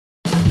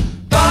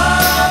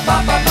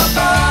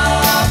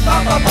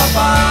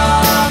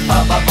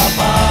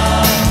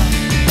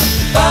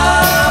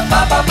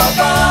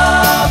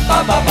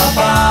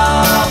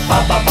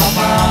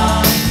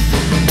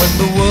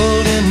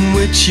in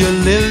which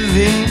you're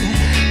living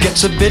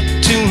gets a bit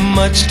too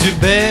much to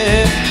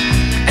bear,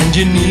 and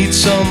you need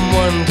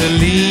someone to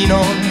lean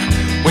on.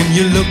 When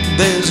you look,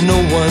 there's no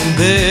one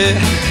there.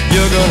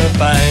 You're gonna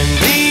find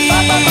me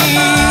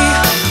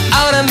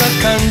out in the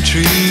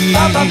country.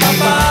 Yeah,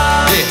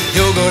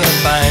 you're gonna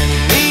find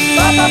me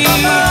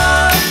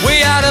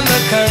way out in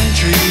the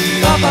country,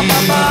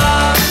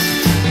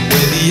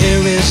 where the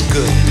air is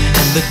good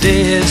and the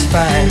day is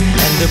fine,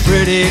 and the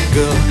pretty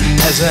girl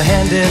has a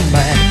hand in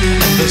mine,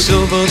 and the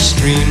silver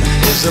stream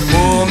is a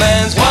poor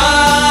man's wine.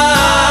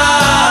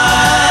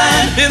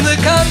 In the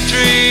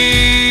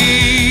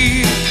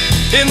country,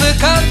 in the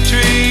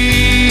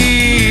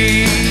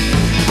country,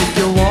 if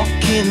you're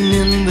walking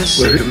in the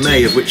city. We're in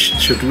May, of which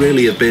should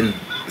really have been,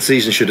 the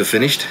season should have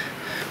finished.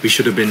 We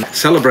should have been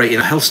celebrating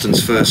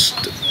Helston's first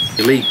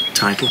league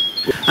title,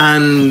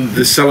 and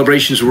the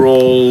celebrations were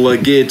all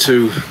geared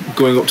to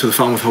going up to the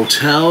Falmouth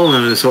Hotel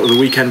and sort of the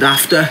weekend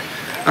after.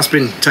 That's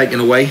been taken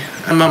away,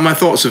 and my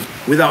thoughts have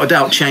without a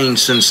doubt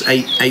changed since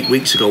eight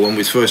weeks ago, when we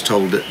was first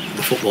told that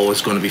the football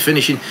was going to be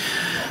finishing.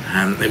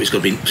 It was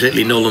going to be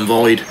particularly null and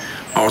void.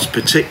 I was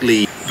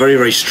particularly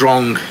very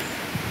strong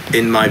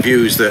in my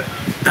views that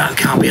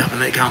can't be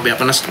happening, it can't be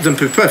happening. To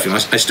be perfectly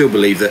honest, I still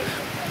believe that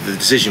the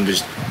decision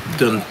was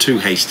done too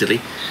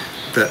hastily,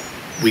 that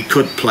we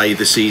could play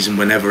the season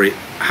whenever it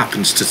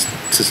happens to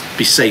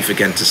be safe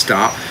again to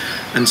start,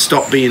 and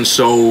stop being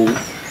so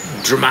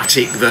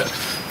dramatic that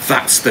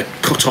that's the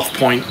cut-off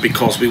point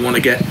because we want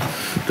to get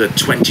the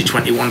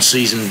 2021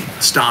 season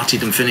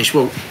started and finished.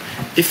 Well,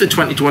 if the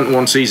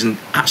 2021 season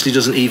actually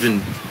doesn't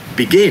even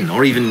begin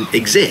or even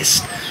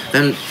exist,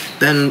 then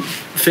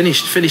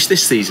finish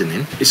this season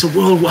in. It's a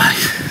worldwide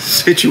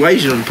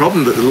situation and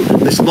problem that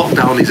this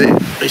lockdown is in.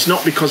 It's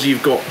not because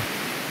you've got,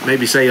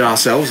 maybe say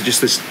ourselves,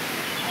 just this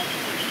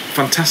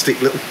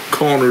fantastic little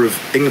corner of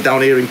England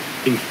down here in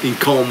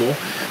Cornwall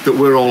that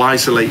we're all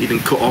isolated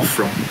and cut off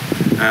from,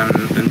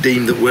 and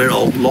deemed that we're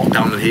all locked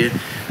down in here.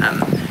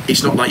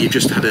 It's not like you've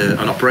just had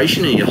an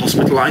operation and you're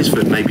hospitalised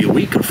for maybe a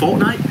week or a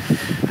fortnight.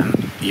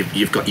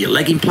 You've got your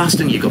leg implanted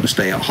and you've got to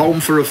stay at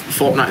home for a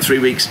fortnight, 3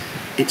 weeks.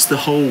 It's the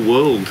whole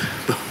world.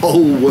 The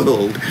whole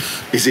world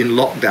is in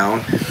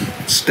lockdown,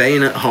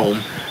 staying at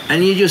home,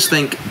 and you just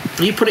think,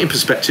 you put it in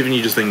perspective and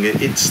you just think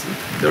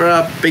there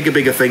are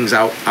bigger things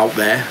out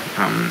there.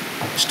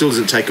 Still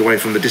doesn't take away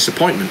from the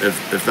disappointment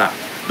of that,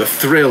 the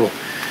thrill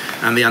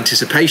and the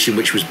anticipation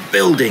which was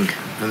building,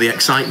 and the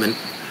excitement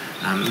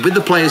with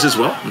the players as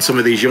well. And some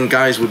of these young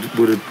guys would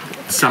have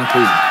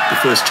sampled the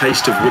first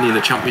taste of winning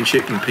a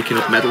championship and picking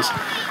up medals.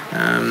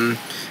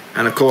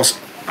 And of course,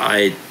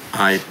 I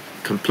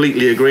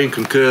completely agree and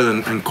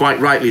concur, and quite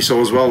rightly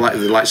so as well. Like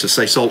the likes of,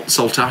 say,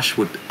 Saltash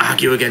would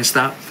argue against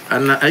that,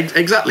 and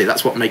exactly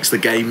that's what makes the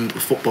game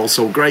of football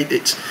so great.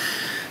 It's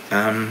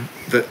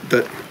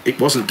that it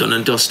wasn't done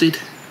and dusted.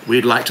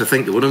 We'd like to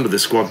think that with the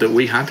squad that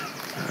we had,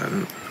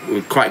 we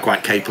were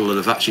quite capable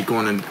of actually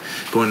going and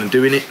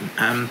doing it.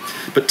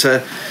 But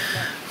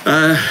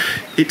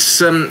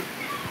it's.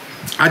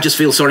 I just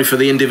feel sorry for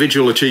the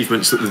individual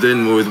achievements that they're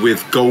doing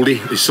with Goldie.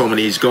 There's so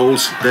many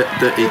goals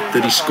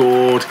that he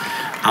scored.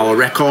 Our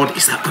record,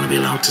 is that going to be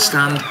allowed to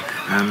stand?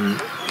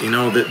 You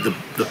know,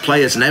 the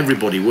players and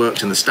everybody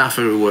worked, and the staff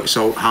who worked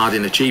so hard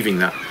in achieving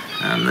that.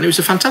 And it was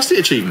a fantastic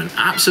achievement,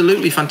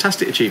 absolutely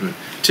fantastic achievement.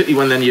 Particularly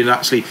when then you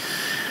actually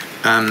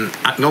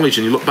acknowledge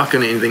and you look back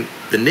on it and think,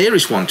 the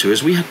nearest one to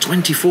us, we had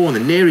 24, and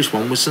the nearest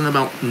one was something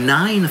about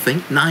 9, I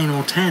think, 9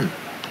 or 10.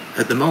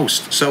 At the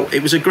most. So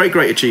it was a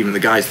great achievement, the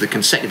guys, the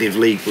consecutive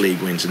league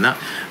wins and that,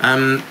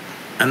 and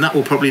that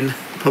will probably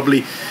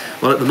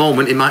well, at the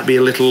moment it might be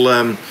a little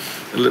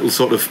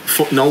sort of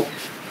footnote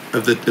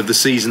of the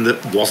season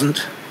that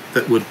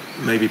would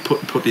maybe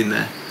put in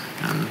there,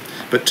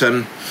 but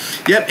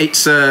yeah,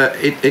 it's a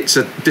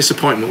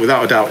disappointment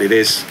without a doubt, it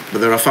is. But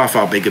there are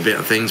far bigger bit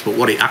of things. But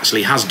what it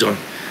actually has done,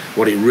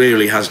 what it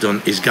really has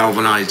done, is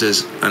galvanised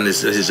us, and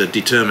there's a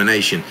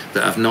determination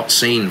that I've not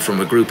seen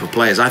from a group of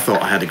players. I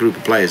thought I had a group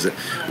of players that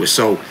were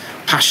so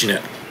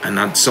passionate and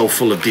had so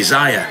full of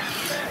desire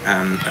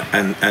and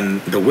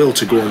the will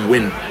to go and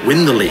win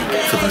the league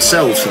for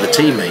themselves, for the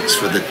teammates,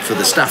 for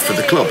the staff, for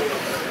the club.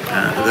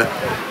 That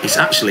it's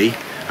actually,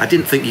 I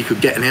didn't think you could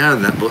get any higher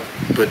than that. But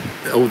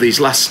over these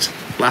last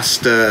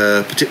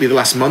particularly the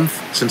last month,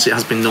 since it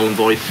has been null and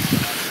void,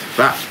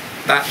 that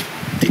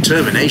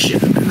determination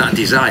and that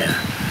desire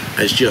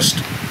has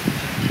just,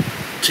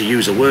 to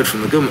use a word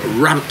from the government,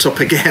 ramped up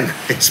again.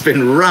 It's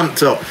been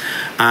ramped up,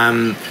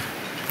 and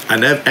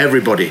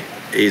everybody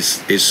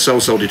is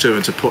so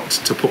determined to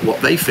put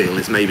what they feel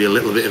is maybe a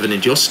little bit of an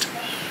unjust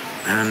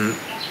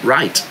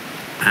right,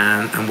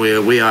 and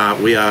we are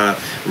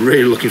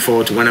really looking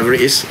forward to whenever it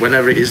is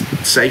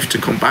safe to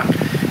come back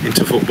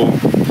into football.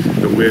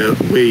 But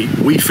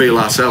we feel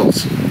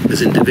ourselves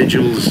as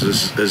individuals,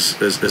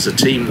 as a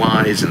team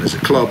wise, and as a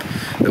club,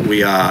 that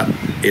we are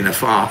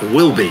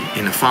will be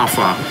in a far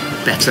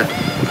better,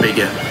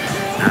 bigger,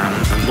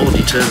 and more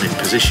determined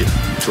position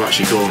to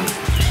actually go and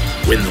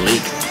win the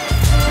league.